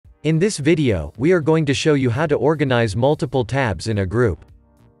In this video, we are going to show you how to organize multiple tabs in a group.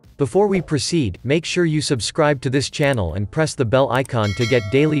 Before we proceed, make sure you subscribe to this channel and press the bell icon to get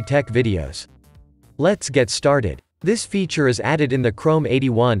daily tech videos. Let's get started. This feature is added in the Chrome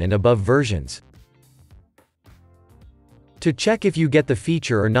 81 and above versions. To check if you get the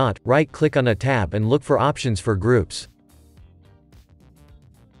feature or not, right-click on a tab and look for options for groups.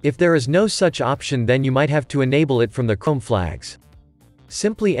 If there is no such option, then you might have to enable it from the Chrome flags.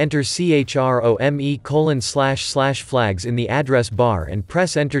 Simply enter chrome://flags in the address bar and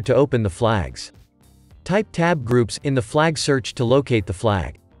press enter to open the flags. Type tab groups in the flag search to locate the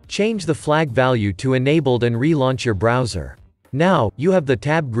flag. Change the flag value to enabled and relaunch your browser. Now, you have the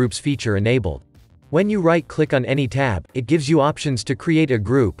tab groups feature enabled. When you right-click on any tab, it gives you options to create a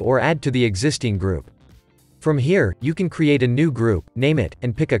group or add to the existing group. From here, you can create a new group, name it,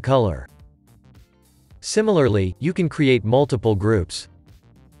 and pick a color. Similarly, you can create multiple groups.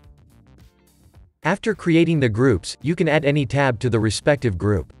 After creating the groups, you can add any tab to the respective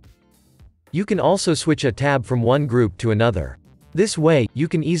group. You can also switch a tab from one group to another. This way, you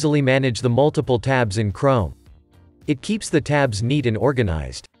can easily manage the multiple tabs in Chrome. It keeps the tabs neat and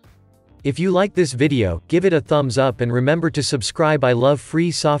organized. If you like this video, give it a thumbs up and remember to subscribe. I love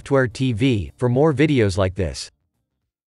free software TV for more videos like this.